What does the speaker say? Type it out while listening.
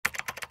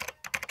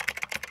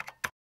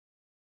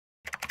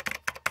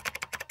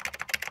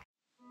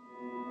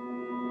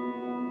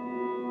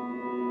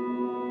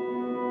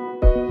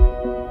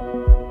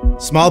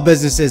Small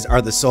businesses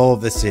are the soul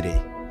of the city.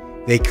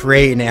 They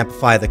create and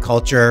amplify the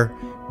culture,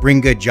 bring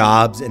good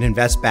jobs, and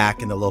invest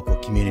back in the local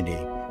community.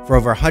 For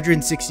over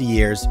 160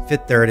 years,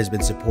 Fifth Third has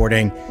been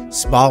supporting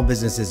small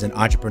businesses and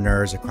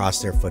entrepreneurs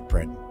across their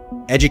footprint.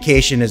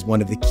 Education is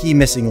one of the key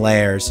missing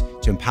layers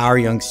to empower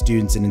young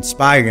students and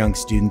inspire young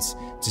students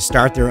to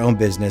start their own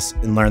business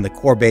and learn the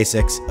core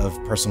basics of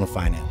personal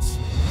finance.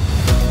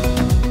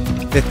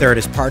 Fifth Third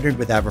has partnered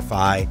with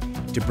EVERFI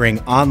to bring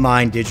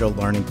online digital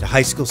learning to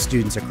high school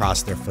students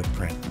across their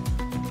footprint.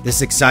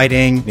 This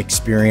exciting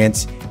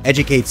experience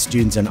educates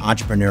students on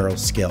entrepreneurial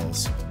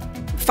skills.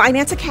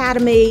 Finance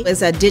Academy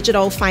is a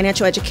digital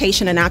financial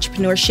education and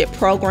entrepreneurship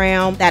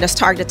program that is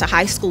targeted to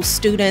high school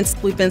students.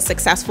 We've been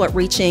successful at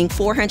reaching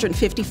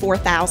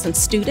 454,000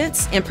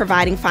 students in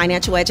providing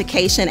financial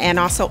education and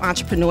also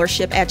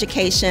entrepreneurship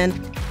education.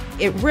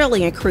 It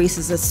really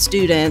increases a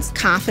student's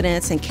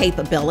confidence and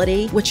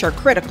capability, which are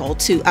critical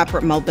to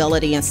upward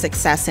mobility and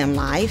success in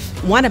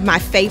life. One of my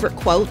favorite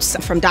quotes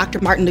from Dr.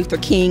 Martin Luther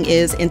King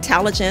is,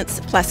 "Intelligence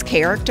plus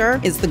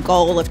character is the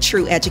goal of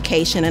true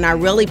education," and I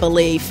really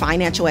believe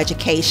financial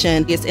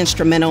education is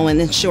instrumental in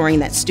ensuring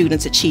that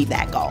students achieve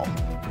that goal.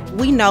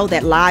 We know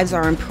that lives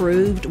are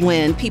improved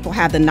when people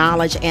have the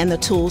knowledge and the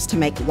tools to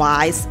make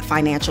wise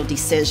financial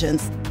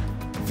decisions.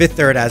 Fifth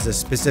Third has a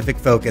specific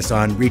focus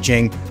on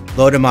reaching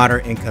low to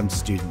moderate income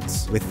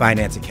students with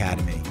Finance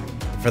Academy.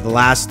 For the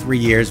last 3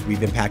 years,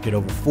 we've impacted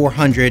over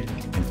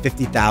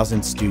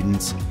 450,000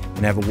 students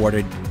and have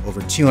awarded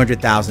over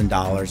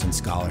 $200,000 in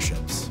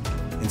scholarships,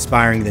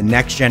 inspiring the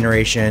next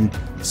generation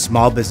of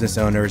small business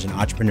owners and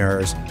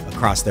entrepreneurs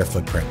across their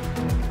footprint.